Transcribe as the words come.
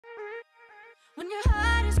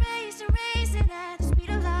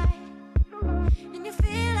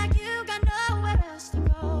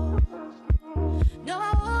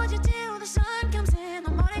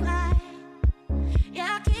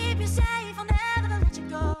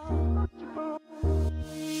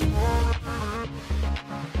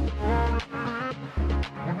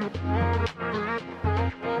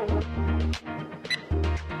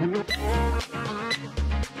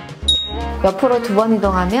옆으로 2번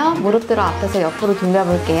이동하며 무릎 들어 앞에서 옆으로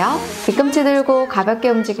돌려볼게요. 뒤꿈치 들고 가볍게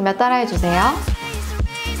움직이며 따라해주세요.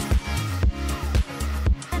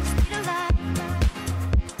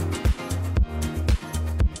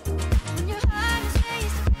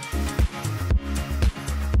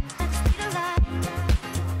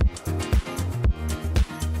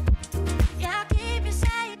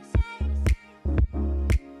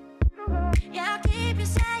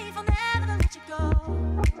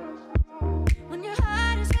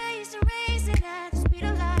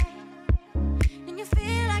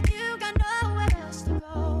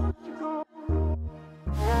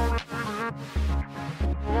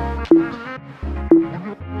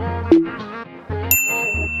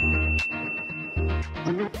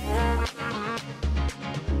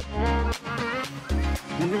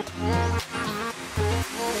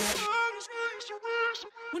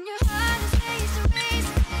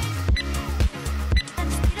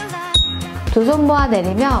 두 손 모아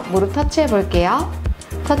내리며 무릎 터치해 볼게요.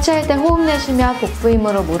 터치할 때 호흡 내쉬며 복부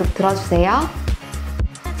힘으로 무릎 들어주세요.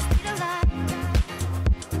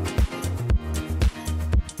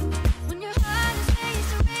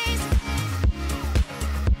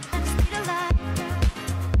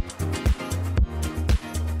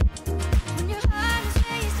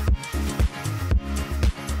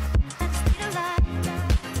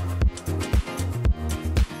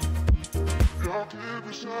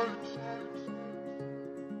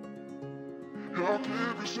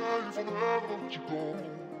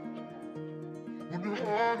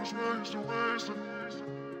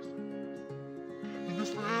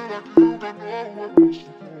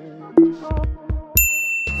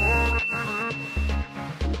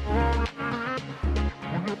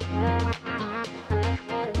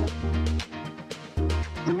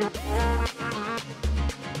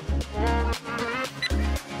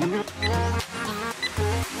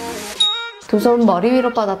 두 손 머리 위로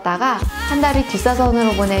뻗었다가 한 다리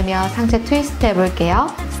뒷사선으로 보내며 상체 트위스트 해볼게요.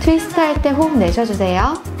 트위스트 할 때 호흡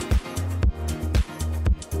내쉬어주세요.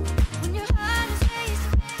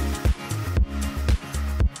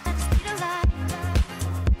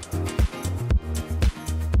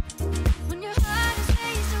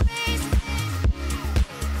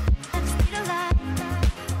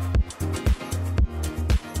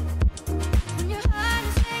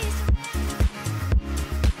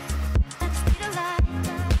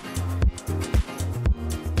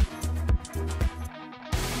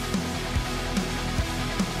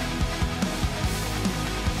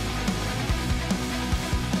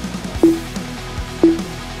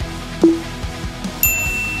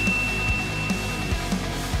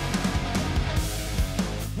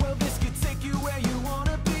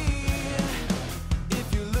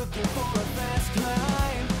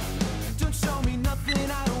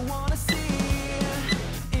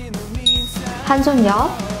 한 손 옆,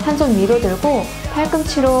 한 손 위로 들고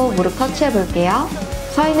팔꿈치로 무릎 터치해 볼게요.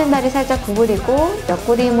 서 있는 다리 살짝 구부리고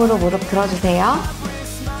옆구리 힘으로 무릎 들어주세요.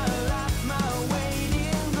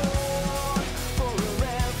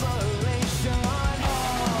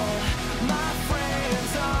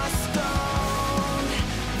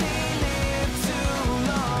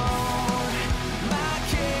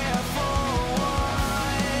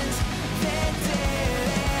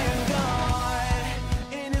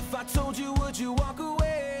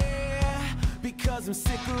 I'm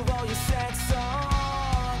sick of all your sad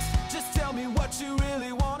songs. Just tell me what you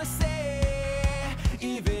really wanna say,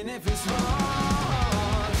 even if it's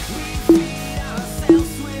wrong. We feed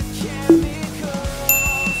ourselves with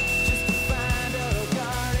chemicals just to find a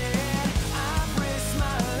garden. I've risked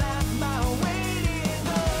my life, my weight in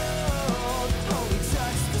gold. Only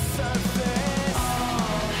touch the surface.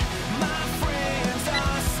 All my friends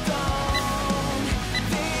are stoned.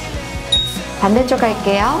 They live to 반대쪽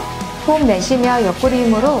갈게요. 호흡 내쉬며 옆구리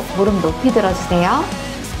힘으로 무릎 높이 들어주세요.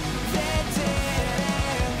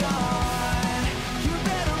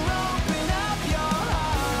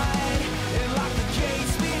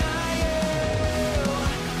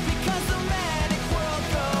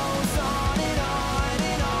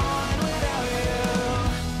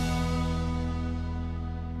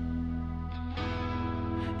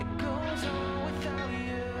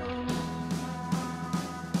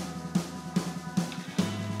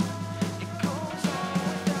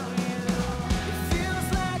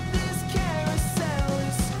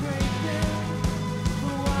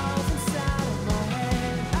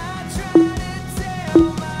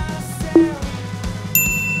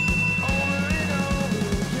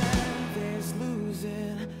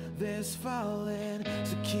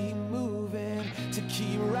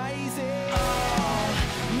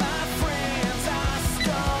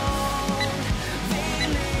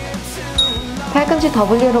 팔꿈치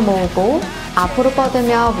W로 모으고 앞으로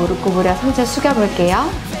뻗으며 무릎 구부려 상체 숙여볼게요.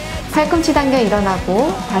 팔꿈치 당겨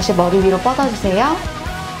일어나고 다시 머리 위로 뻗어주세요.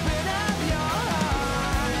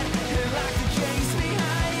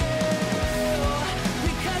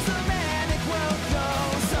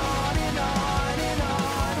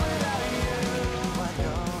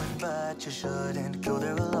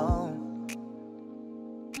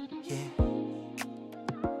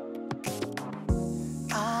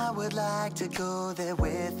 To go there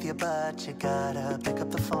with you, but you gotta pick up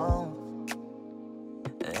the phone,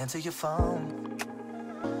 answer your phone.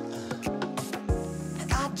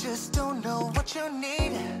 And I just don't know what you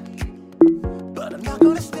need, but I'm not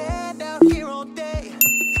gonna stand out here all day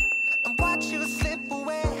and watch you slip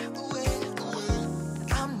away.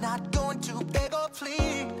 I'm not going to beg or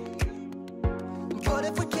plead, but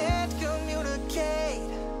if we can't communicate,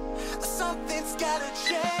 something's gotta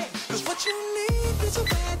change. 'Cause what you need is a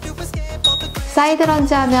man to escape. 사이드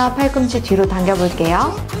런지하며 팔꿈치 뒤로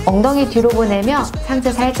당겨볼게요. 엉덩이 뒤로 보내며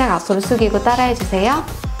상체 살짝 앞으로 숙이고 따라해주세요.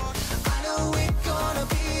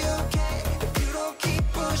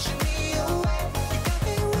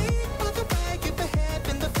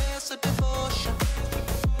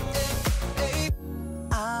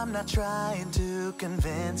 I'm not trying to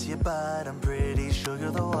convince you, but I'm pretty sure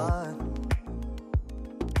you're the one.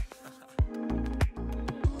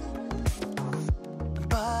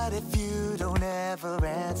 But if you don't ever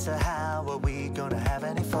answer, how are we gonna have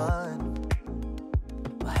any fun?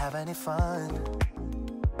 Have any fun?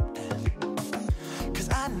 'Cause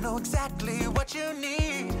I know exactly what you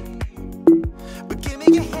need, but give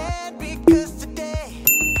me your hand because today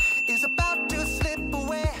is about to slip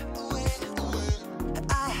away.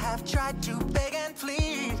 I have tried to beg and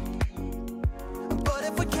plead, but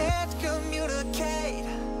if we can't communicate,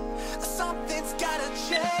 something's gotta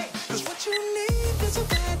change. 'Cause what you need is a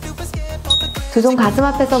man to escape all the 두 손 가슴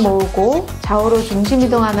앞에서 모으고 좌우로 중심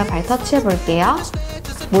이동하며 발 터치해 볼게요.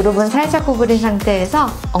 무릎은 살짝 구부린 상태에서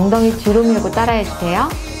엉덩이 뒤로 밀고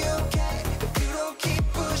따라해주세요.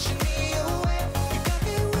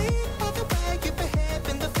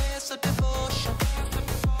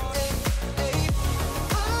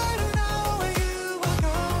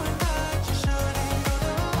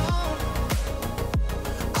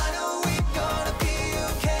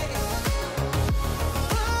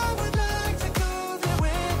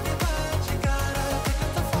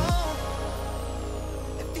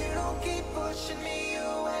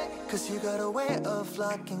 Cause you got a way of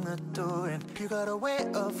locking the door, and you got a way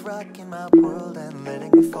of rocking my world and letting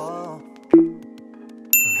me fall,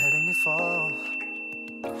 letting me fall.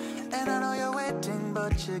 And I know you're waiting,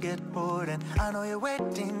 but you get bored, and I know you're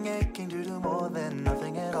waiting, aching to do more than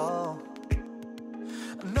nothing at all,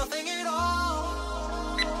 nothing at all.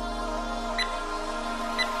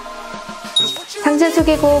 상체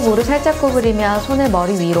숙이고 무릎 살짝 구부리며 손을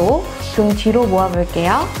머리 위로, 등 뒤로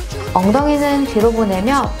모아볼게요. 엉덩이는 뒤로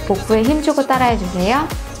보내며 복부에 힘주고 따라해주세요.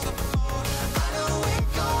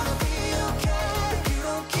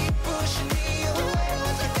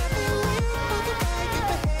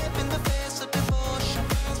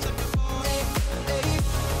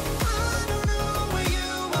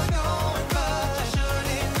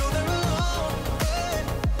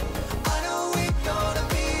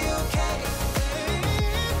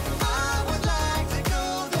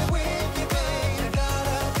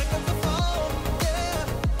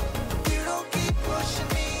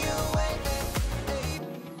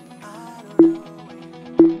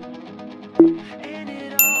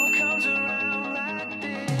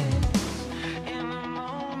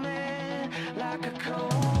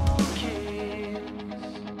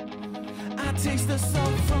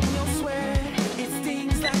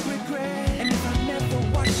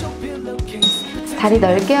 다리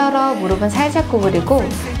넓게 열어 무릎은 살짝 구부리고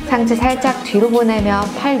상체 살짝 뒤로 보내며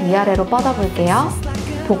팔 위아래로 뻗어볼게요.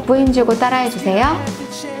 복부 힘주고 따라해주세요.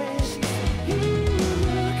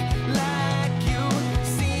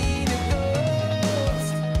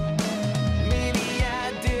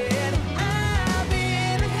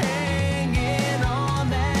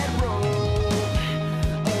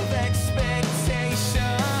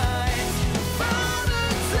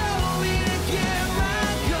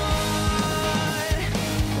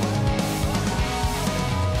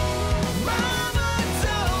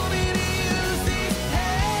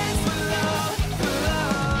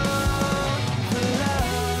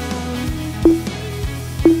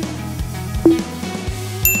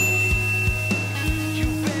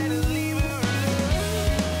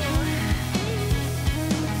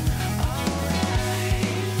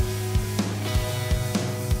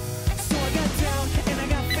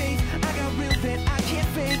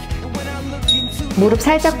 무릎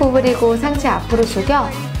살짝 구부리고 상체 앞으로 숙여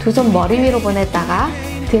두 손 머리 위로 보냈다가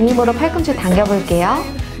등 힘으로 팔꿈치 당겨볼게요.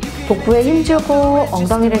 복부에 힘주고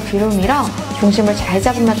엉덩이를 뒤로 밀어 중심을 잘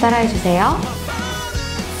잡으면 따라해주세요.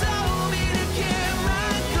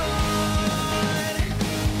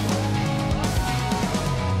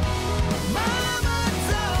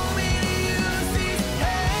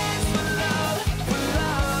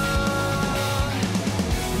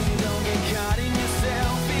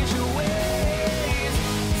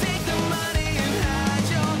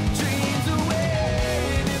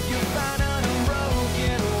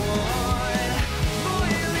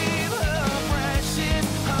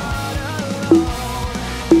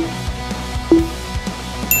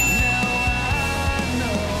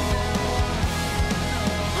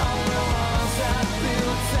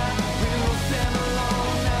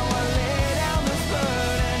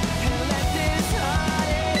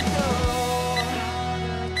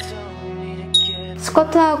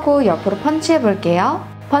 스쿼트하고 옆으로 펀치해 볼게요.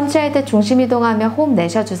 펀치할 때 중심 이동하며 호흡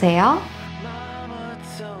내쉬어주세요.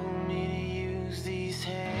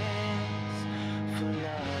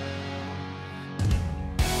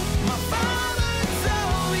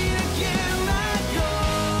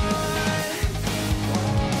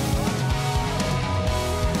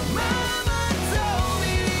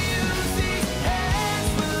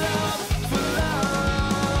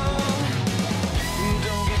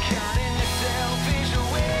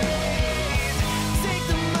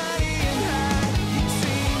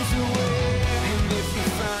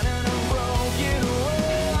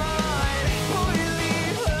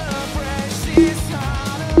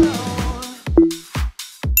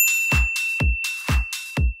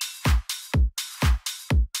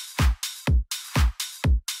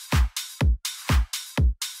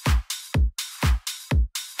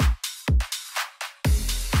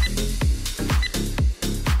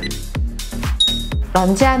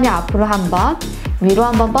 런지하며 앞으로 한번, 위로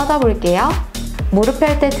한번 뻗어볼게요. 무릎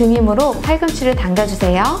펼 때 등 힘으로 팔꿈치를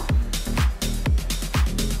당겨주세요.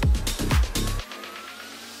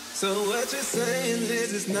 So what you're saying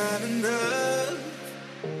is it's not enough.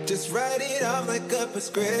 Just write it off like a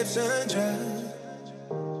prescription drug.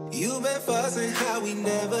 You've been fussing how we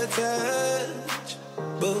never touch,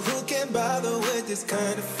 but who can bother with this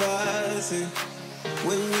kind of fussing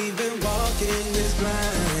when we've been walking this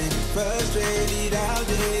blind? Frustrated,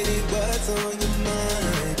 outdated, what's on your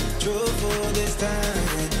mind? True for this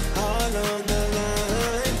time, all on the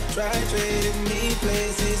line. Try trading me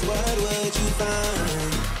places, what would you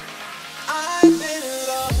find? I've been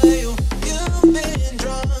loyal, you've been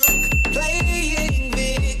drunk, playing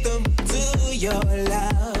victim to your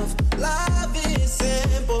love. Love is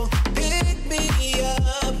simple, pick me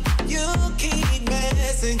up. You keep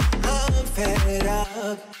messing, I'm fed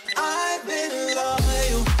up. I've been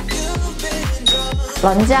loyal, you've been drunk.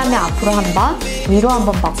 런지하며 앞으로 한번, 위로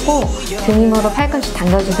한번 뻗고 등 힘으로 팔꿈치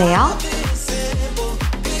당겨주세요.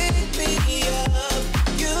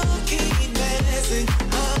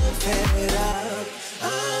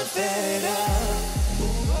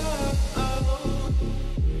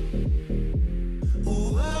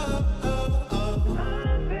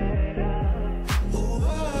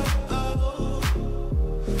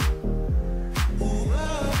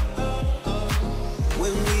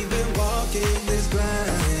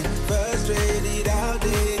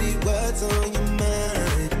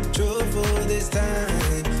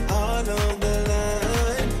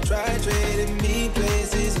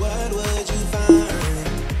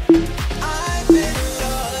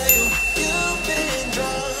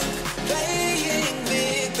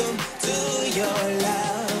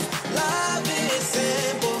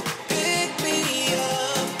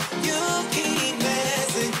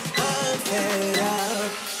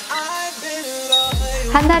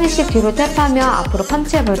 한 다리씩 뒤로 탭하며 앞으로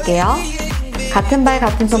펀치해 볼게요. 같은 발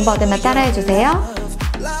같은 손 뻗으며 따라해 주세요.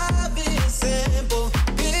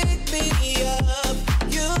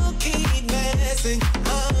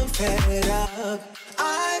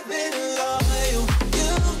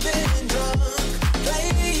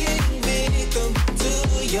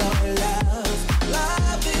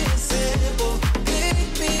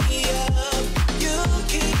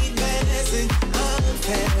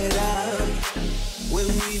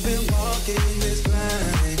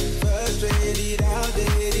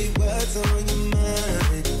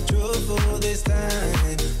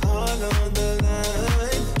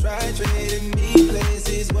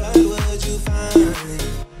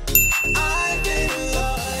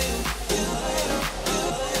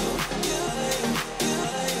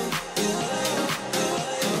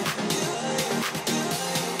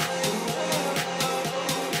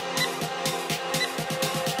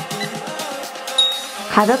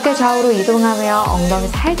 가볍게 좌우로 이동하며 엉덩이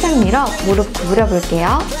살짝 밀어 무릎 구부려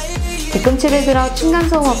볼게요. 뒤꿈치를 들어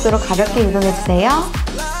층간소음 없도록 가볍게 이동해주세요.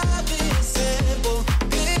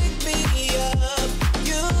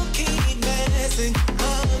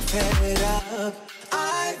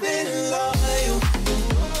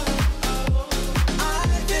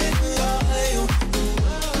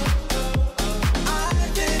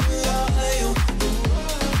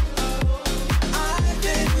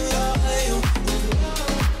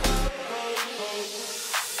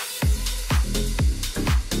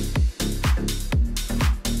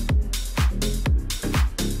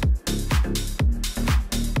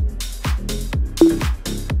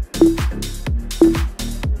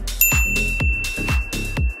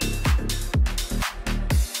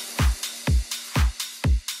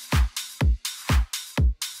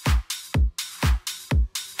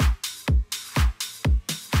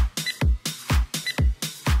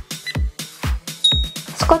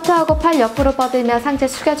 스쿼트하고 팔 옆으로 뻗으며 상체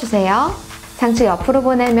숙여주세요. 상체 옆으로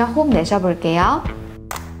보내며 호흡 내쉬어볼게요.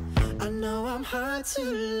 I know I'm hard to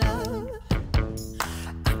love.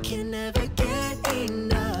 I can never get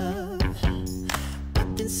enough.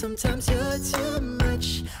 But then sometimes you're too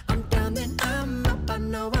much. I'm down then I'm up. I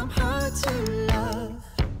know I'm hard to love.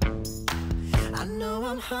 I know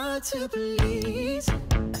I'm hard to please.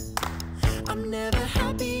 I'm never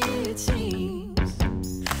happy it seems.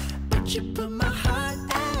 But you put my heart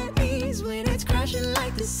at ease when it's crashing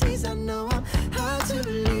like the seas. I know I'm hard to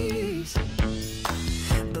release.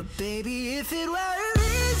 But baby, if it were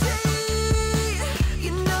easy,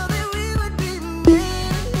 you know that we would be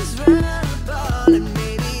miserable. And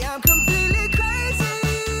maybe I'm completely crazy,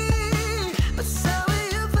 but so are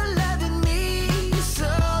you for loving me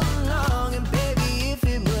so long. And baby, if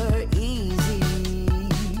it were easy,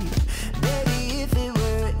 baby, if it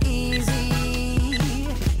were easy,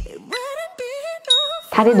 it wouldn't be no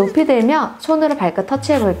다리 높이 들며 손으로 발끝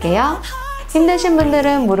터치해 볼게요. 힘드신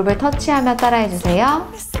분들은 무릎을 터치하며 따라해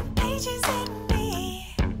주세요. pages in me.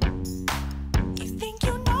 You think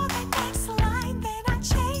you know that next line, then I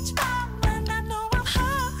change my mind. I know I'm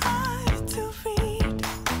hard to read.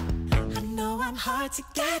 I know I'm hard to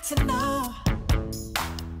get to know.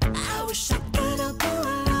 I wish I could have go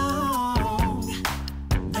along,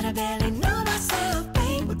 but I barely know myself,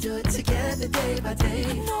 babe. We'll do it together day by day.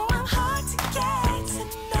 I know I'm hard to get to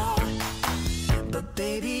know, but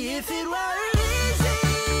baby, if it were easy,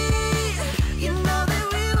 you know that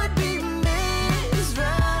we would be miserable.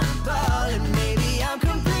 And maybe I'm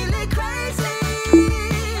completely crazy,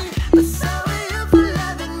 but so are you for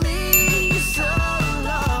loving me so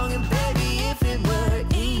long. And baby, if it were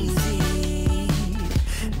easy,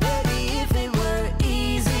 baby, if it were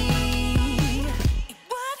easy, it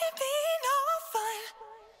wouldn't be no fun.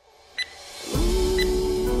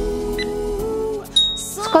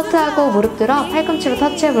 스쿼트하고 무릎 들어 팔꿈치로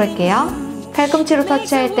터치해 볼게요. 팔꿈치로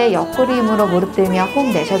터치할 때 옆구리 힘으로 무릎 들며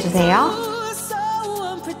호흡 내쉬어주세요. So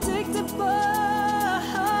unpredictable.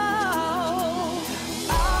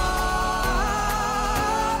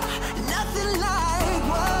 Nothing like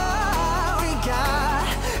what we got.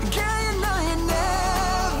 Girl, you know you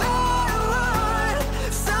never want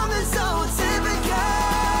something so typical.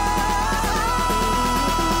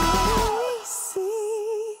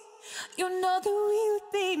 You know that we would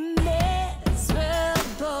be miserable.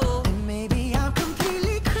 And maybe I'm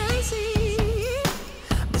completely crazy,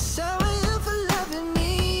 but so are you for loving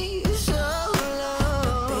me so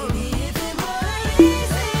long. Baby, if it were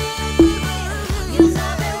easy, you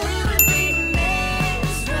know that we would be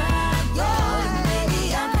miserable. And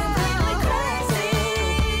maybe I'm completely crazy,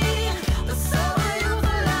 but so are you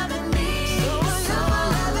for loving me so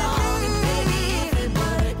long. And baby, if it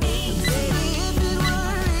were easy,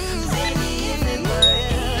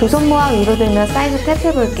 두 손 모아 위로 들며 사이드 탭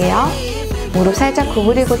해볼게요. 무릎 살짝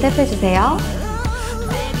구부리고 탭해주세요.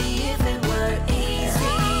 baby, if it were easy,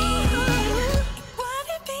 would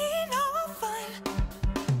it be no fun?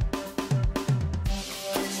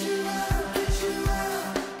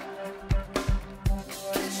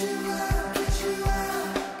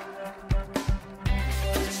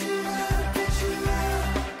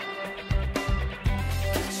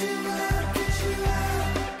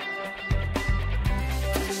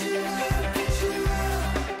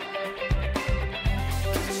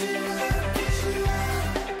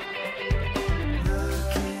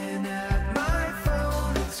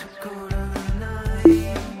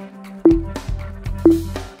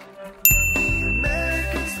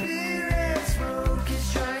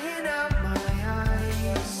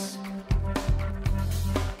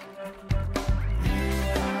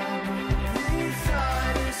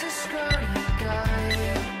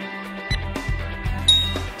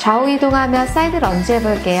 좌우 이동하며 사이드 런지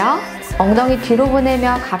해볼게요. 엉덩이 뒤로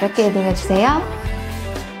보내며 가볍게 이동해주세요.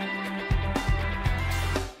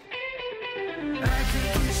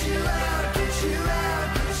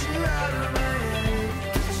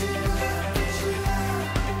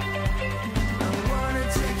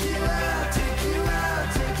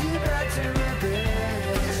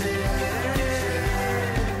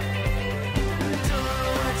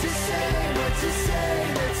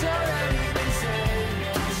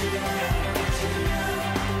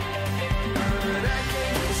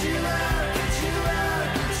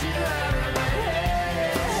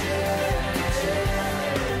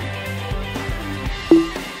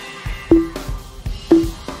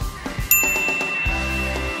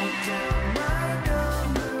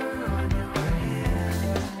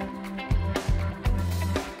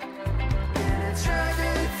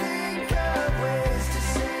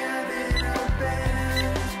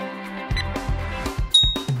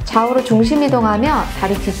 좌우로 중심 이동하며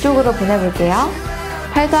다리 뒤쪽으로 보내볼게요.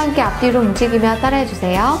 팔도 함께 앞뒤로 움직이며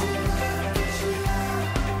따라해주세요.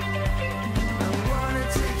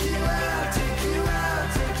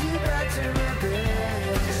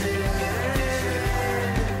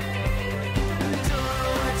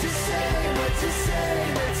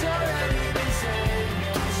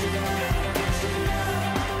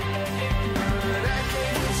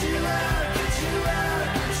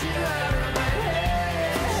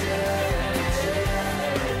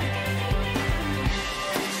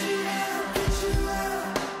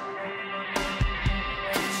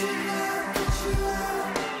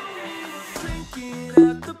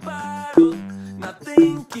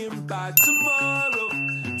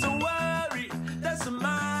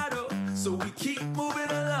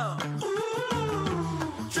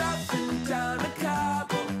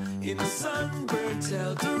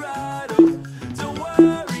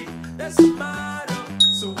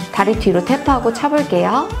 다리 뒤로 탭하고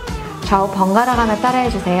차볼게요. 좌우 번갈아 가며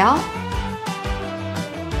따라해주세요.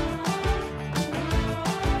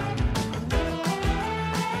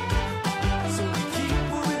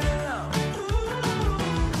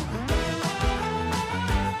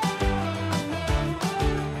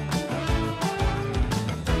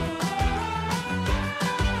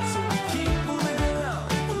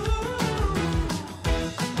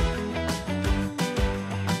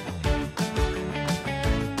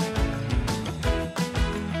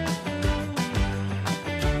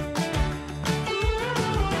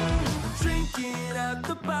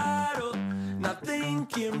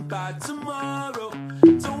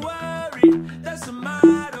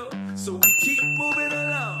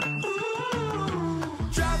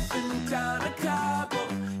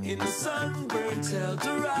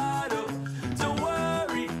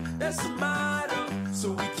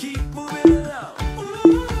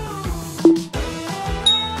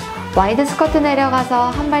 와이드 스쿼트 내려가서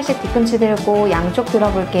한 발씩 뒤꿈치 들고 양쪽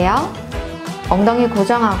들어볼게요. 엉덩이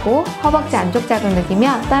고정하고 허벅지 안쪽 자극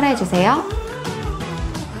느끼며 따라해주세요.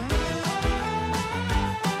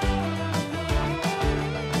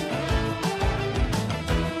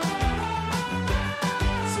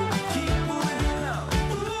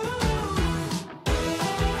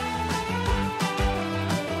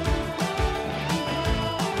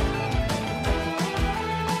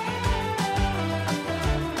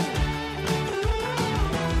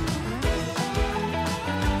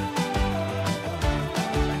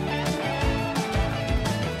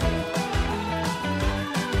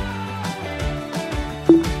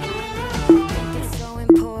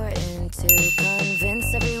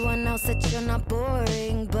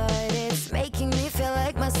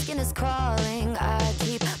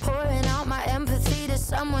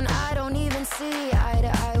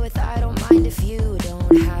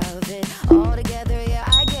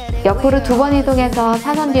 옆으로 2번 이동해서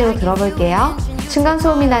사선 뒤로 들어볼게요.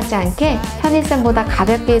 층간소음이 나지 않게 편의쌤보다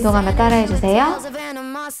가볍게 이동하며 따라해주세요.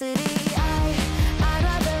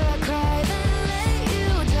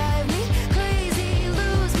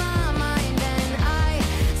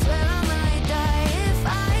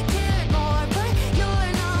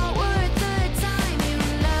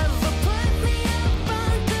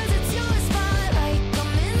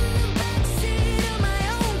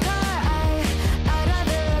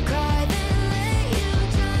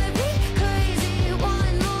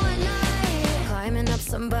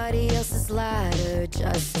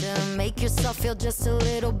 Just to make yourself feel just a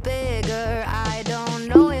little bigger. I don't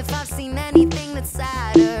know if I've seen anything that's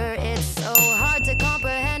sadder. It's so hard to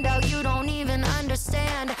comprehend how you don't even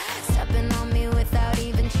understand. Stepping on me without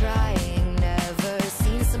even trying. Never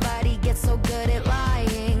seen somebody get so good at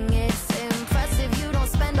lying. It's impressive you don't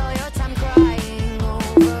spend all your time crying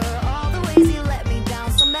over all the ways you let me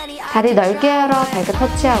down. So 다리 넓게 열어 발끝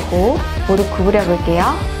터치하고 무릎 구부려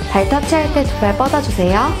볼게요. 발 터치할 때 두 팔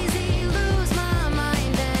뻗어주세요.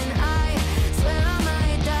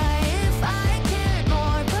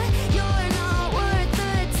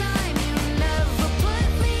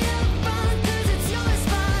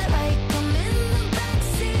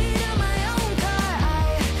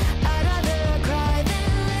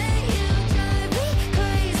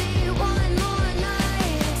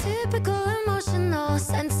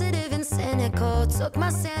 Took my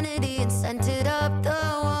sanity and sent it up the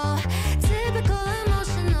wall. Typical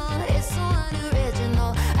emotional, it's so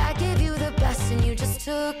unoriginal. I gave you the best and you just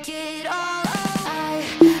took it all.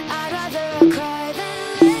 I'd rather cry than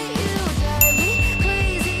let you drive me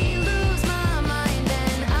crazy, lose my mind,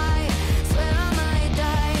 and I swear I might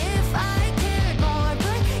die if I cared more.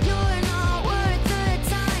 But you're not worth the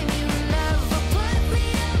time. You never put me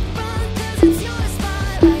up front 'cause it's your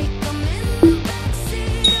spotlight. I'm in the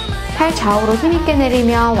backseat of my 팔 좌우로 힘있게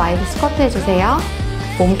내리며 와이드 스쿼트 해주세요.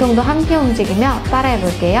 몸통도 함께 움직이며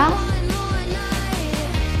따라해볼게요.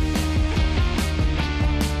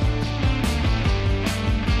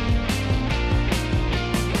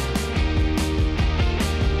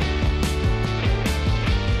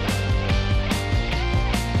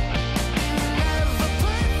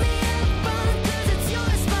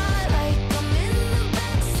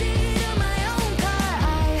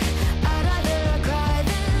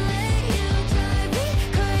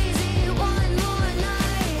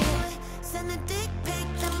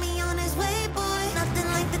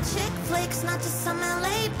 not just some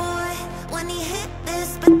LA boy. When he hit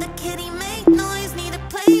this, but the kid he make noise, need a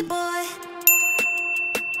playboy.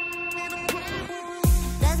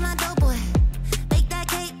 That's my dope boy. Bake that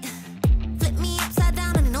cake, flip me upside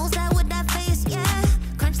down and he knows that with that face, yeah.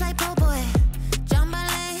 Crunch like po' boy, jump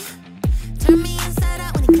ballet, turn me inside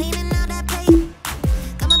out when he cleaning out that plate.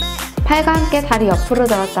 Come on back. 팔과 함께 다리 옆으로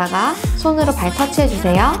들었다가 손으로 발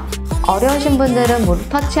터치해주세요. 어려우신 분들은 무릎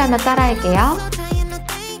터치하며 따라할게요.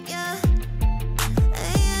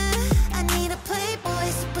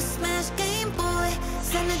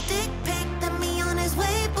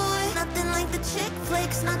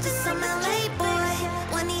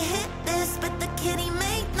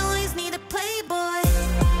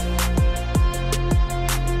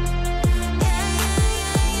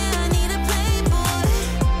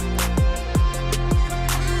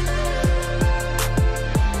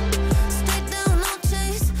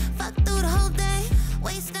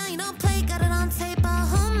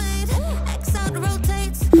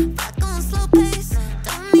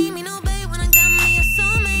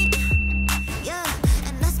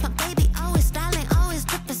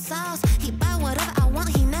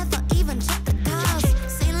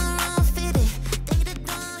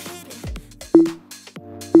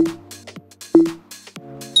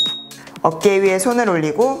 어깨 위에 손을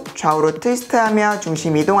올리고 좌우로 트위스트하며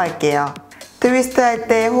중심 이동할게요. 트위스트 할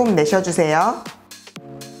때 호흡 내쉬어주세요.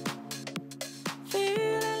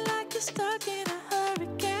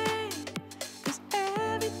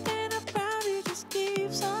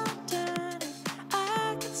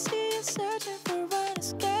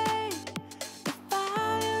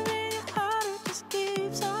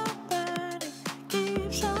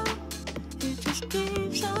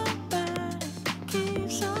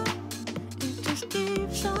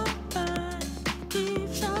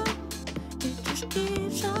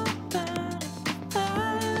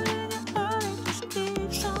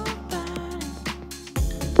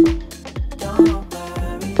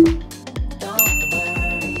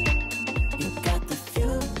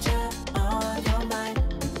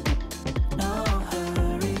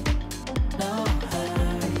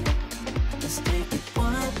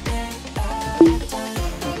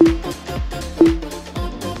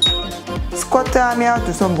 스쿼트 하며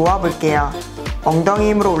두 손 모아 볼게요. 엉덩이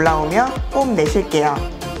힘으로 올라오며 호흡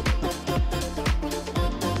내쉴게요.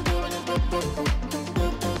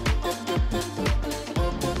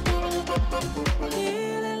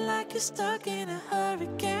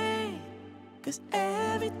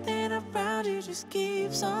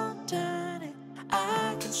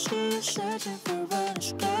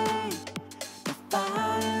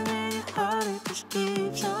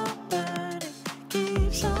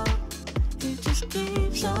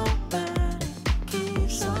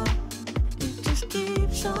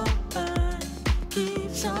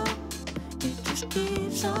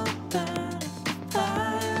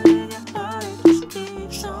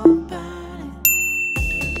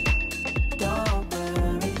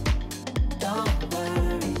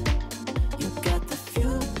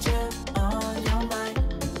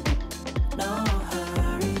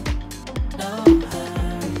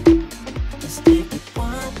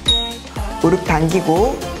 무릎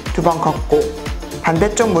당기고 2번 걷고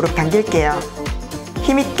반대쪽 무릎 당길게요.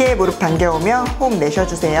 힘있게 무릎 당겨오며 호흡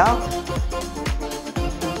내쉬어주세요.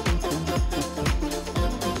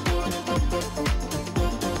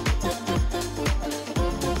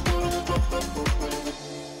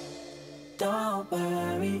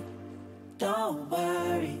 Don't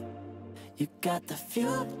worry, you got the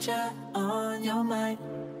future on your mind.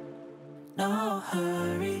 No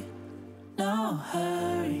hurry, no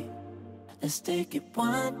hurry. Let's take it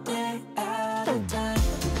one day at a time.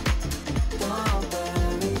 Don't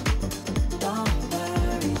worry, don't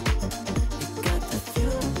worry. You got the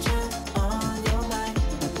future on your mind.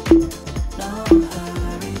 No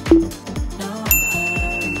hurry, no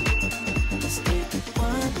hurry. Let's take it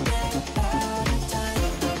one day at a time.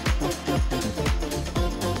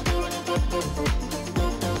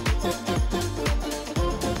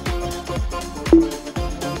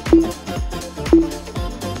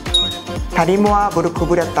 다리 모아 무릎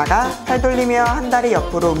구부렸다가 팔 돌리며 한 다리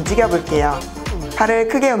옆으로 움직여 볼게요. 팔을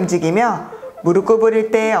크게 움직이며 무릎 구부릴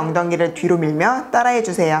때 엉덩이를 뒤로 밀며 따라해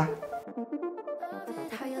주세요.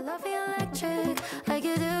 How you love me electric, like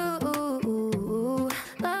you do.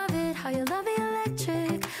 Love it, how you love me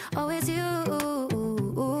electric, always you.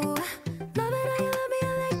 Love it, how you love me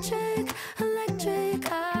electric, electric.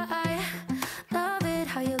 I love it,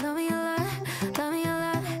 how you love me a lot, love me a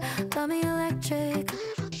lot, love me electric.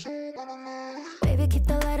 Baby, keep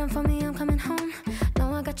the light on for me, I'm coming home.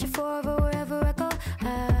 Know I got you forever, wherever I go.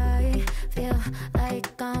 I feel like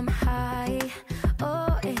I'm high.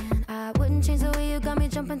 Oh, and I wouldn't change the way you got me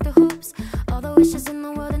jumping through hoops. All the wishes in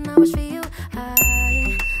the world and I wish for you.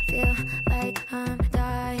 I feel like I'm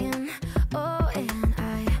dying. Oh, and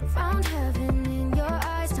I found heaven in your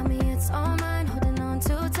eyes. Tell me it's all mine, holding on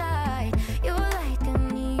too tight. You're like a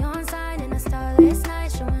neon sign in a starless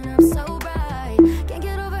night, showing up so bright. Can't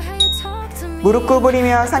get over how you talk to me. 무릎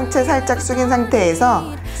구부리며 상체 살짝 숙인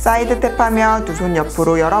상태에서 사이드 탭하며 두 손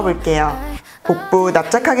옆으로 열어볼게요. 복부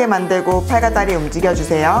납작하게 만들고 팔과 다리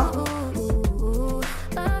움직여주세요.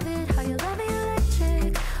 Love it, how you love me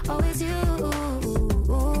electric, always you.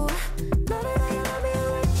 Love it, how you love me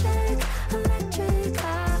electric, electric. I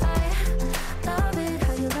love it,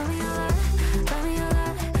 how you love me a lot, love me a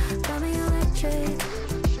lot, love me electric.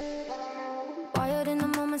 Wired in the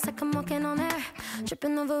moments like I'm walking on air,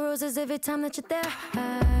 tripping over roses every time that you're there.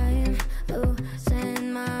 I'm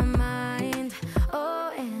losing my mind.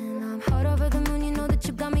 Oh, and I'm hot over the moon, you know that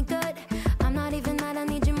you got me good. I'm not even mad, I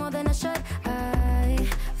need you more than I should. I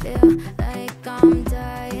feel like I'm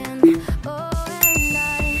dying. Oh, and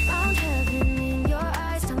I found heaven in your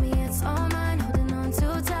eyes. Tell me it's all mine, holding on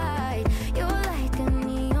too tight. You're like a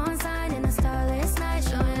neon sign in a starless night,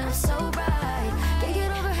 showing up so bright. Can't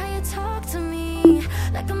get over how you talk to me,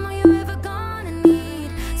 like I'm all you ever gonna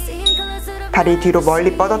need. Seeing colors that I've 다리 뒤로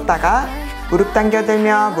멀리 뻗었다가 무릎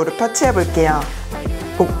당겨들며 무릎 터치해 볼게요.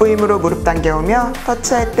 복부 힘으로 무릎 당겨오며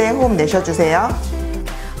터치할 때 호흡 내쉬어주세요.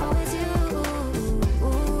 always you.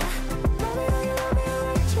 Love it, how you love me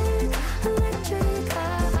electric,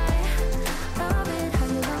 love it, how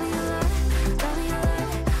you love me a lot, love me a lot,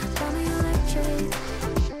 love me electric.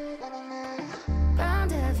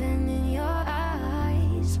 Found heaven in your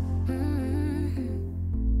eyes.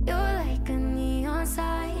 You're like a neon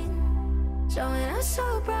sign, showing up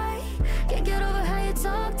so bright. Can't get over how you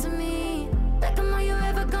talk to me, like I'm all you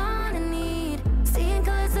ever gonna need. Seeing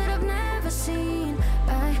colors that I've never seen.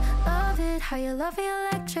 I love it, how you love me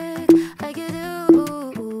electric, like you do.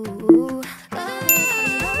 Love it, how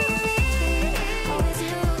you love me electric, always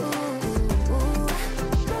you.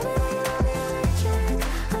 Love it, how you love me electric,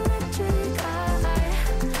 electric. I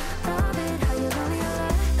love it, how you love me a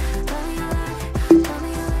lot, love me a lot, love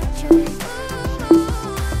me electric.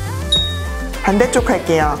 반대쪽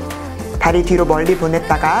할게요. 다리 뒤로 멀리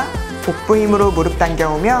보냈다가 복부 힘으로 무릎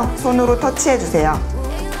당겨오며 손으로 터치해주세요.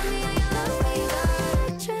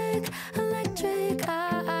 Electric, electric.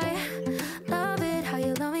 I love it, how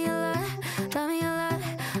you love me a lot, love me a lot,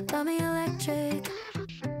 love me electric.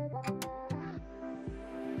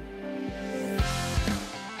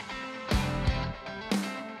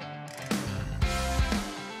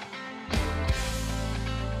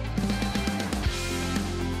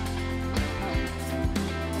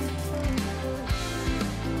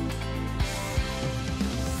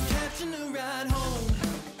 Catching a ride home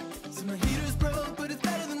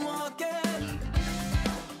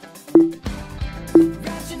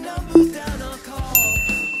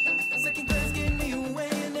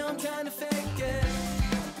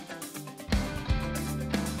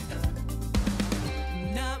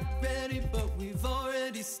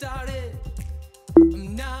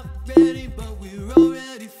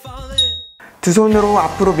두 손으로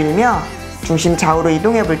앞으로 밀며 중심 좌우로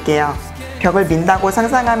이동해 볼게요. 벽을 민다고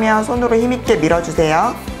상상하며 손으로 힘있게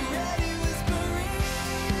밀어주세요.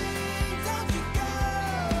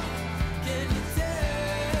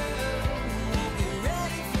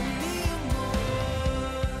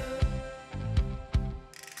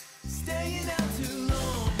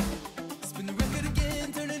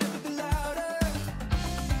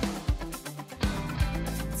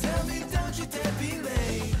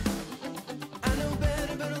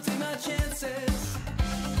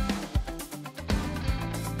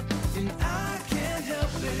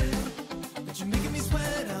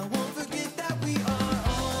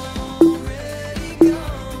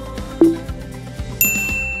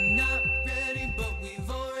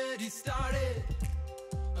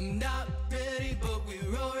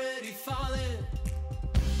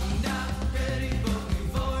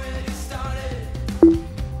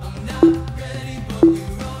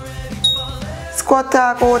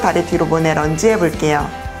 스쿼트하고 다리 뒤로 보내 런지 해볼게요.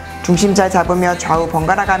 중심 잘 잡으며 좌우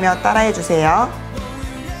번갈아 가며 따라해주세요.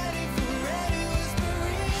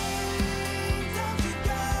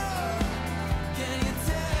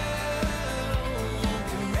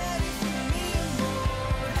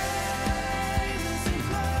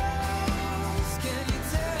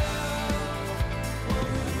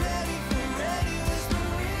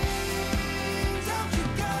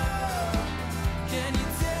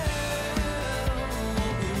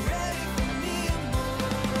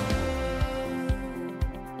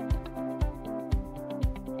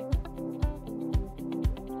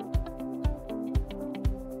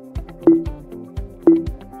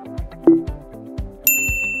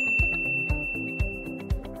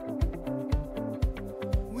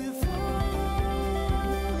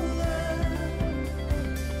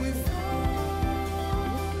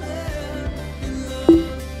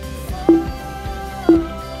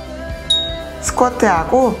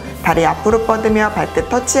 스쿼트하고 다리 앞으로 뻗으며 발끝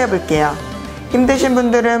터치해 볼게요. 힘드신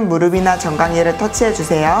분들은 무릎이나 정강이를 터치해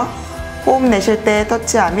주세요. 호흡 내쉴 때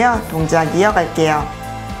터치하며 동작 이어갈게요.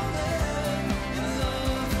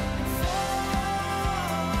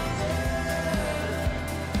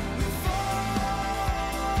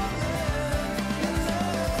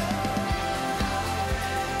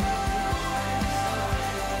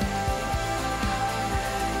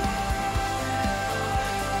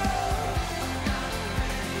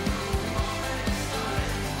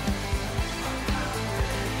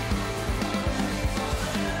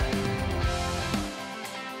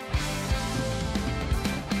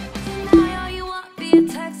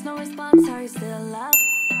 No response, are you still up?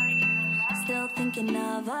 Still thinking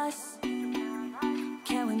of us?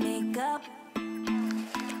 Can we make up?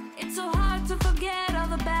 It's so hard to forget all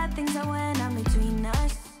the bad things that went on between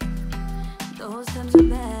us. Those times are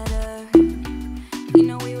better. You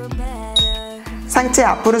know we were better. 상체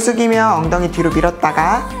앞으로 숙이며 엉덩이 뒤로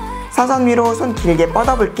밀었다가 사선 위로 손 길게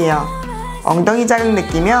뻗어볼게요. 엉덩이 자극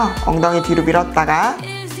느끼며 엉덩이 뒤로 밀었다가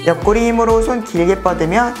옆구리 힘으로 손 길게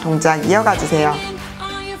뻗으며 동작 이어가주세요.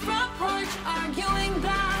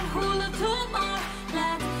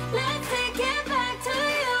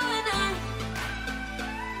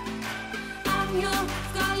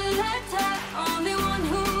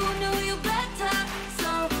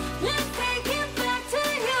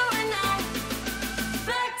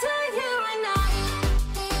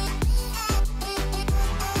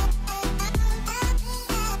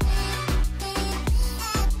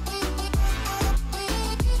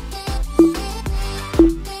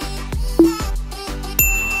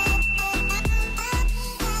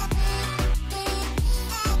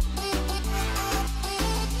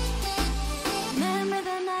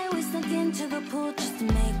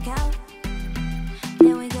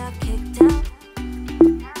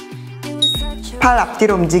 팔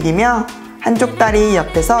앞뒤로 움직이며 한쪽 다리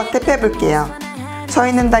옆에서 탭해 볼게요. 서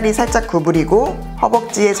있는 다리 살짝 구부리고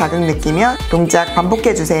허벅지에 자극 느끼며 동작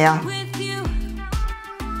반복해 주세요.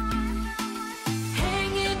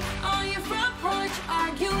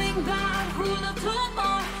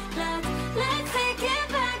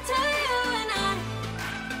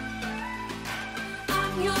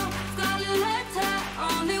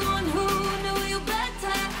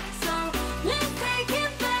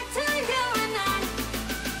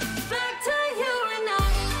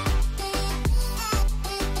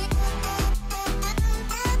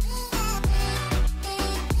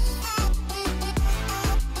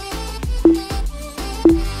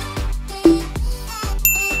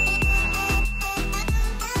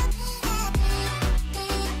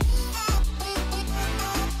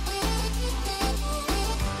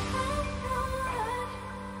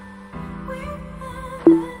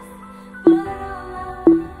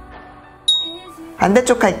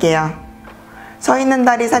 반대쪽 할게요. 서 있는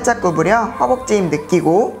다리 살짝 구부려 허벅지 힘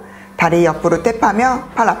느끼고 다리 옆으로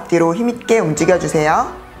탭하며 팔 앞뒤로 힘있게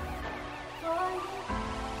움직여주세요.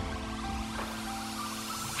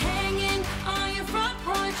 Hanging on your front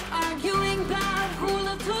porch, arguing about who'll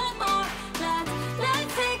have two more.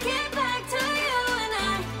 Let's take it back to you and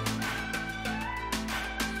I.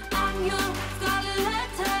 I'm your scarlet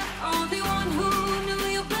letter, only one who knew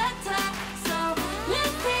you better. So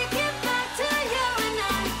let's take it back to you and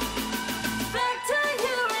I. Back to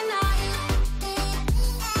you and I.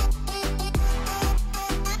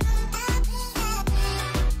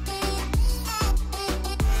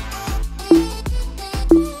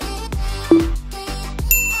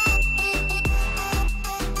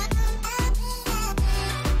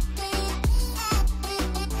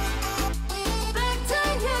 Back to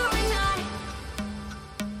you and I.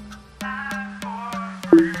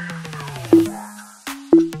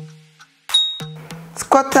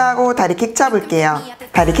 스쿼트하고 다리 킥 차볼게요.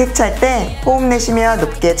 다리 킥 찰 때 호흡 내쉬며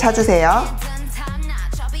높게 차주세요. Done time now,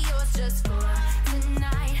 I'll be yours just for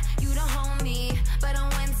tonight. You don't hold me, but on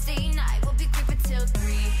Wednesday night we'll be creeping till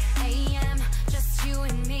 3 a.m. Just you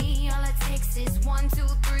and me. All it takes is 1, 2,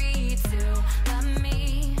 3 to love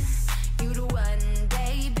me. You the one,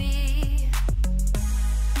 baby.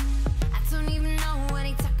 I don't even know what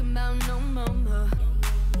he talking about no more.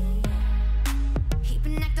 He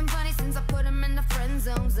been acting funny since I put him in the friend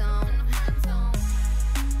zone.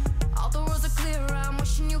 All the rules are clear, I'm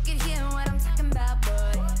wishing you could hear what I'm talking about,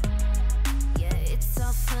 but yeah, it's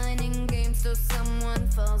all fun and games till someone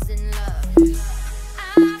falls in love.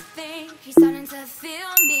 I think he's starting to feel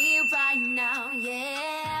me right now,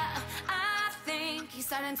 yeah. I think he's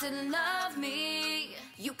starting to love me.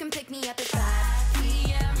 You can pick me up at 5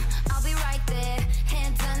 p.m. I'll be right there,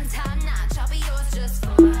 hands on top notch. I'll be yours just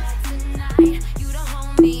for tonight. You don't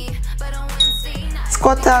hold me, but on Wednesday night.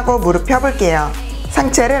 스쿼트하고 무릎 펴볼게요.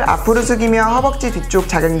 상체를 앞으로 숙이며 허벅지 뒤쪽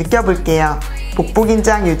자극 느껴볼게요. 복부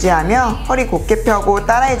긴장 유지하며 허리 곧게 펴고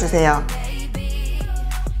따라해주세요.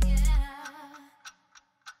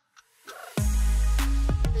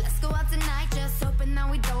 Let's go out tonight, just hoping that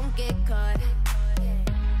we don't get caught.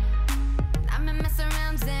 I'm gonna mess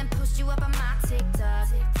around and post you up on my TikTok.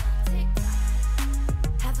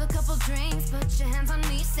 Have a couple drinks, put your hands on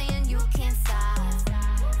me, saying you can't stop.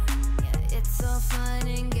 Yeah, it's all fun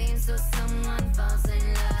and games till someone falls in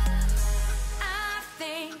love. I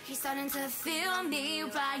think he's starting to feel me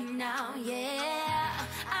right now, yeah.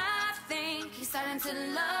 I think he's starting to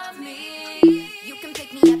love me. You can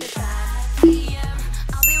pick me up at 5 p.m.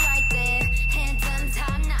 I'll be right there, hands on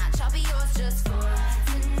top notch. I'll be yours just for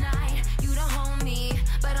tonight. You don't hold me,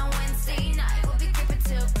 but on Wednesday night we'll be creeping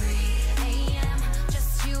till 3 a.m.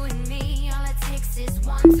 Just you and me. All it takes is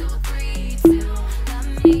 1, 2, 3 to love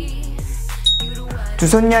me. You the one. 두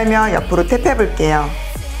손 열며 옆으로 탭해볼게요.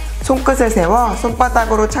 손끝을 세워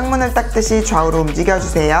손바닥으로 창문을 닦듯이 좌우로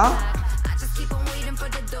움직여주세요. I just keep on waiting for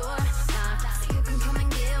the door. So you can come and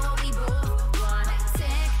get what we both want.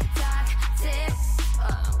 Tick tock, tick.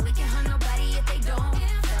 We can hurt nobody if they don't.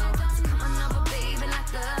 So come on over, baby, like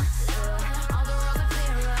the all the roads are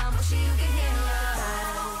clear. I'm wishing you could hear us.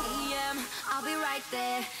 5 p.m. I'll be right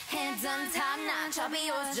there, hands on top notch. I'll be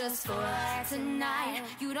yours just for tonight.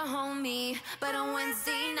 You don't hold me, but on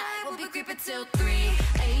Wednesday night we'll be creeping till 3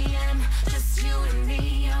 a.m. Just you and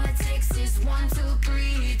me. All it takes is 1, 2,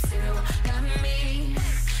 3 to love me.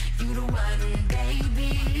 You the one,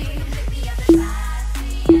 baby. Pick me up at 5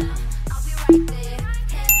 p.m. I'll be right there.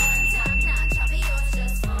 Hands on top notch. I'll be yours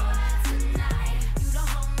just for tonight. You don't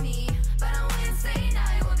hold me, but on Wednesday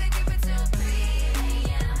night we'll be creeping till 3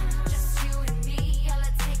 a.m. Just you and me. All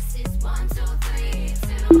it takes is 1, 2, 3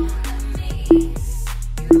 to love me.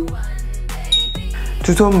 You the one, baby.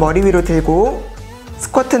 두 손 머리 위로 들고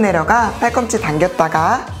스쿼트 내려가 팔꿈치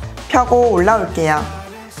당겼다가 펴고 올라올게요.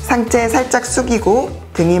 상체 살짝 숙이고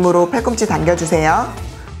등 힘으로 팔꿈치 당겨주세요.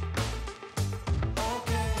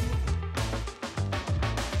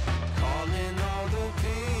 Calling all the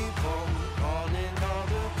people, calling all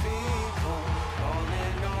the people,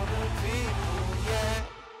 calling all the people, yeah.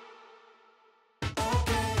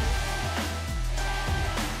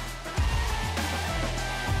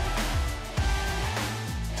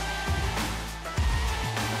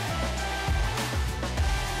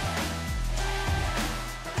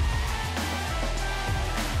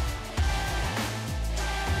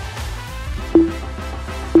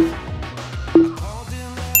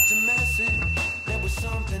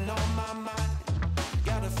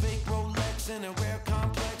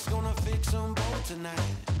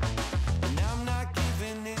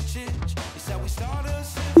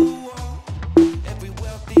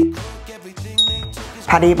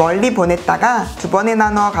 발이 멀리 보냈다가 2번에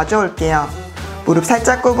나눠 가져올게요. 무릎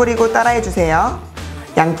살짝 구부리고 따라해주세요.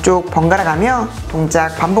 양쪽 번갈아 가며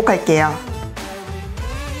동작 반복할게요.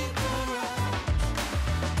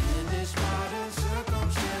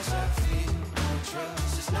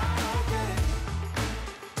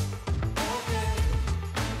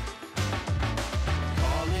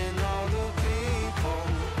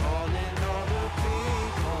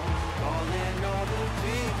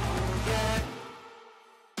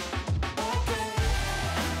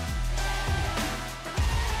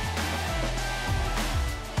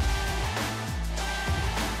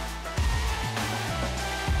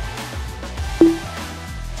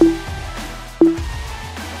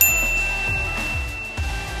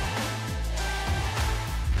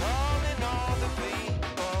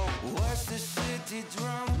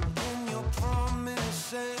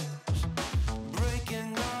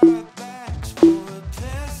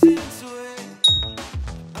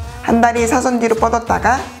 한 다리 사선 뒤로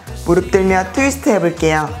뻗었다가 무릎 들며 트위스트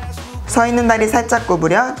해볼게요. 서 있는 다리 살짝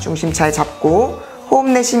구부려 중심 잘 잡고 호흡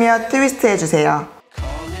내쉬며 트위스트 해주세요.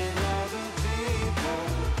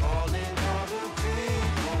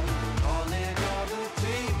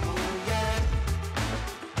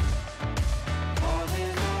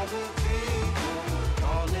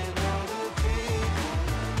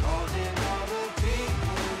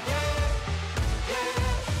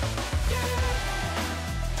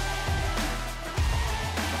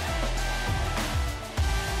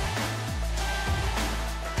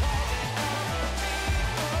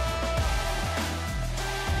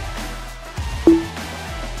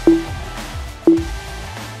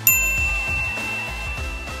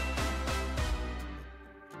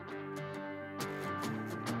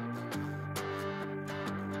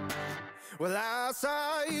 Well, I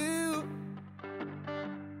saw you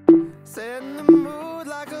setting the mood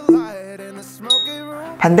like a light in the smoky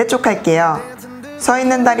room. 반대쪽 할게요. 서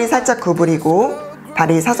있는 다리 살짝 구부리고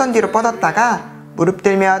다리 사선 뒤로 뻗었다가 무릎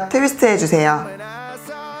들며 트위스트 해주세요. When I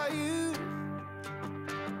saw you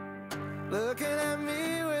looking at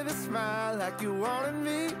me with a smile like you wanted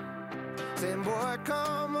me, saying, boy,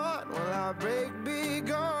 come on, will our break be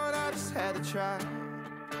gone? I just had to try.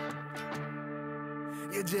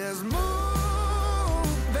 You just move,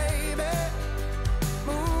 baby,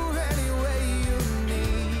 move any way you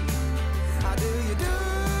need. How do you do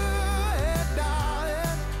it,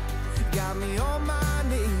 darling? Got me on my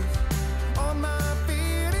knees, on my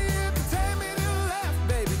feet. You can take me to the left,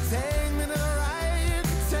 baby, take me to the right. You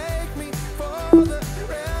can take me for the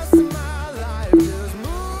rest of my life. Just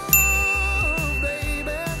move,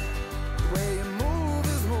 baby, the way you move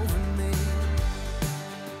is moving me.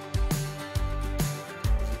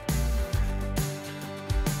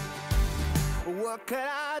 What could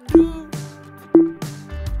I do?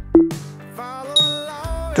 Follow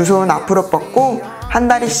along. 두 손 앞으로 뻗고 한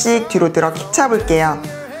다리씩 뒤로 들어 킥 차볼게요.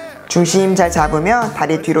 중심 잘 잡으며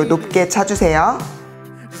다리 뒤로 높게 차주세요.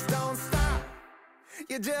 Just don't stop.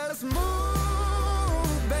 You just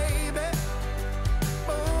move, baby.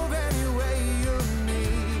 Move any way you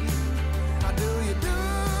need. How do you do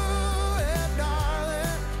it,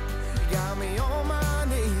 darling? You got me on my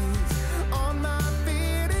knees, on my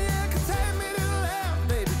feet. You can take me to the left,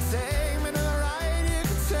 baby. Take me to the right. You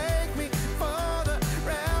can take me for the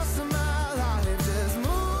rest of my life. Just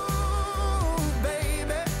move,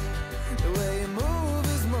 baby. The way you move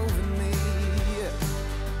is moving me. Yeah.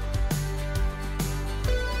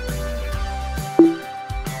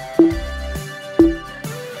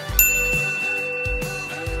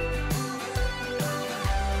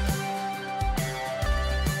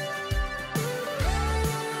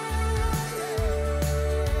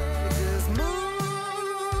 Just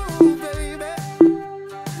move, baby.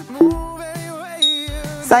 Move any way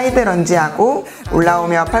you 사이드 런지하고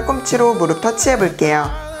올라오며 팔꿈치로 무릎 터치해 볼게요.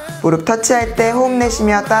 무릎 터치할 때 호흡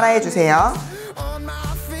내쉬며 따라해 주세요. on my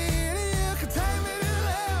feet. You can take me to the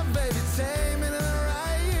left, baby. Take me to the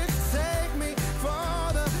right. You can take me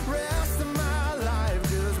for the rest of my life.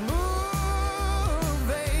 Just move,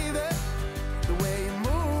 baby. The way you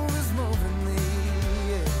move is moving me.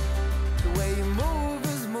 Yeah. The way you move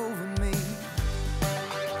is moving me.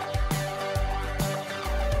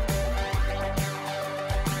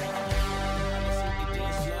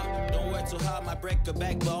 Don't work too hard, might break a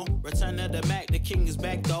backbone. Return to the Mac, the king is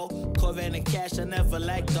back though. Corvette and cash, I never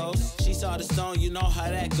lack those. She saw the stone, you know how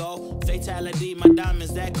that go. Fatality, my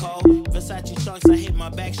diamonds that cold. Versace trunks, I hit my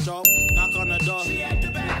backstroke. Knock on the door, she at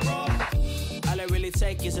the back, bro. I I really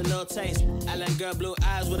take is a little taste. Island girl, blue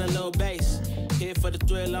eyes with a little bass. Here for the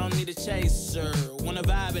thrill, I don't need a chaser. Wanna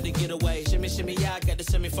vibe it to get away. Shimmy, shimmy, yeah, I got the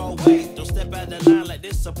semi-four way. Don't step out the line like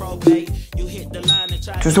this a probate. You hit the line and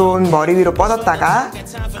try. 두 손 머리 위로 뻗었다가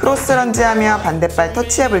크로스 런지하며 반대발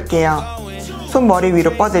터치해 볼게요. 손 머리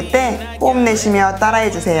위로 뻗을 때 호흡 내쉬며 따라해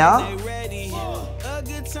주세요.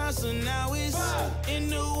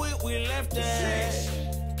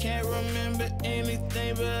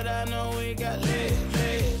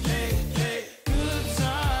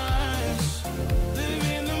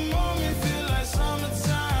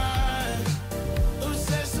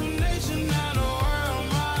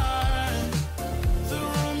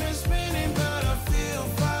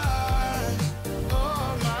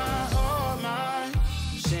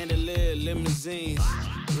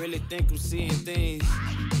 Really think I'm seeing things.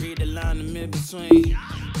 Read the line in between.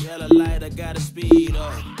 Yellow light, I gotta speed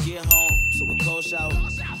up. Get home to a cold shower.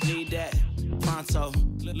 Need that pronto.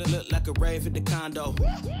 Look like a rave at the condo.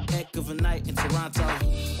 Heck of a night in Toronto.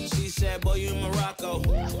 She said, boy, you in Morocco.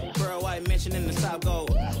 Pearl white mention in the top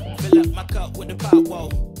gold. Fill up my cup with the pop, whoa.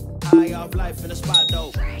 High off life in the spot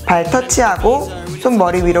though. 발 터치하고 손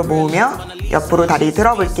머리 위로 모으며 옆으로 다리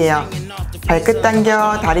들어볼게요. 발끝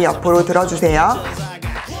당겨 다리 옆으로 들어주세요.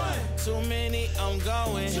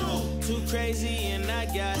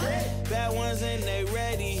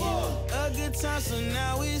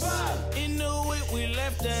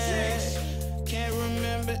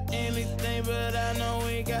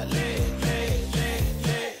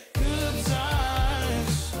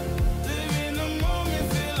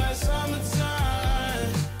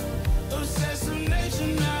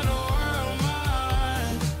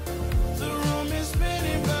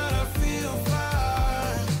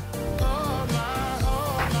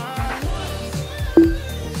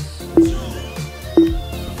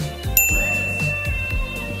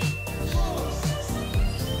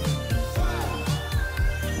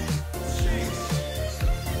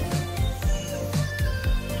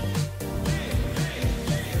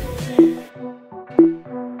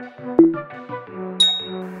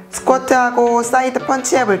 스쿼트하고 사이드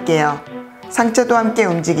펀치 해볼게요. 상체도 함께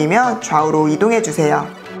움직이며 좌우로 이동해주세요.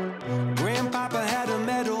 Grandpapa had a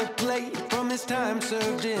metal plate from his time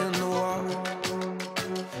served in the war.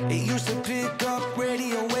 It used to pick up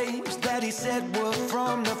radio waves that he said were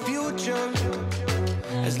from the future.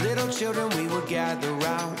 As little children we would gather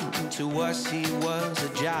round. To us he was a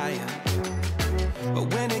giant.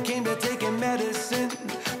 But when it came to taking medicine,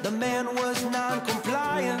 the man was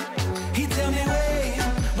non-compliant. He'd tell me, wait,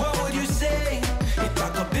 what would you say if I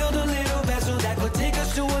could build a little vessel that could take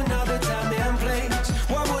us to another time and place?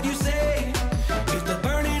 What would you say if the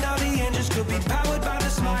burning of the engines could be powered by the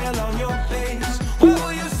smile on your face? What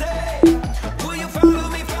will you say? Will you follow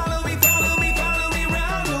me, follow me, follow me, follow me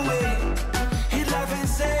round the way? He'd laugh and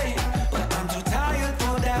say, but I'm too tired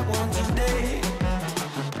for that one today.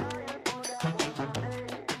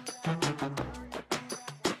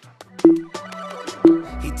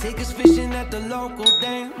 He'd take us fishing at the local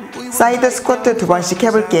dam. 사이드 스쿼트 2번씩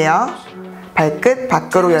해볼게요. 발끝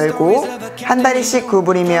밖으로 열고 한 다리씩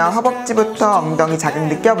구부리며 허벅지부터 엉덩이 자극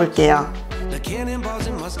느껴볼게요. The cannonballs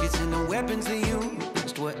and muskets and the weapons they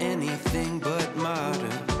used were anything but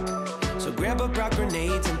modern. So grab a rock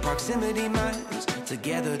grenades and proximity mines.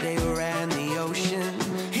 Together they ran the ocean.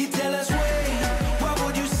 He'd tell us, wait, what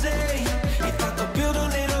would you say if I could build a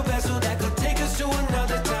little vessel that could take us to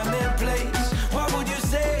another time and place? What would you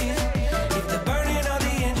say if the burning of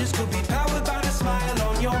the engines could be powered by the smile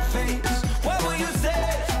on your face? What will you say?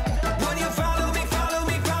 Would you follow me, follow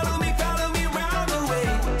me, follow me, follow me round the way?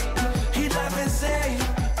 He'd laugh and say,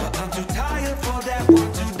 but I'm too tired for that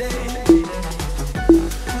one today.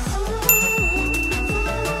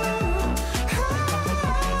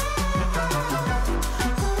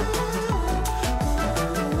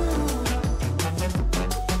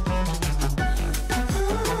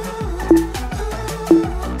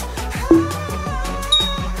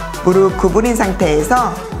 무릎 구부린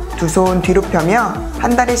상태에서 두 손 뒤로 펴며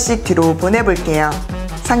한 다리씩 뒤로 보내볼게요.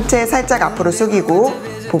 상체 살짝 앞으로 숙이고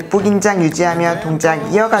복부 긴장 유지하며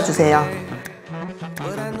동작 이어가 주세요.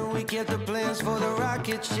 But I knew we kept the plans for the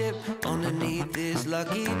rocket ship underneath this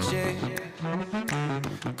lucky chair.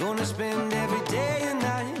 Gonna spend every day and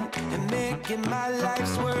night and making my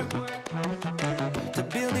life's work. To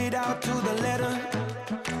build it out to the letter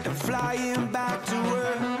and flying back to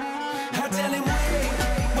Earth. I tell him, wait,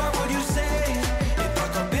 what would you say if I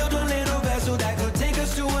could build a little vessel that could take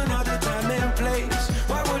us to another time and place?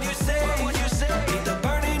 What would you say if the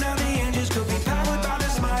burning of the engines could be powered by the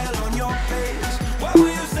smile on your face? What will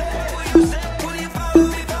you say? Will you follow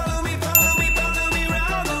me, follow me, follow me, follow me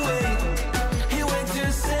round the way? He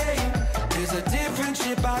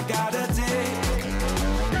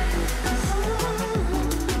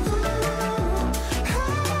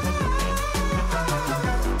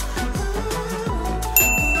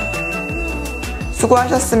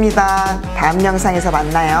수고하셨습니다. 다음 영상에서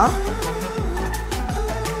만나요.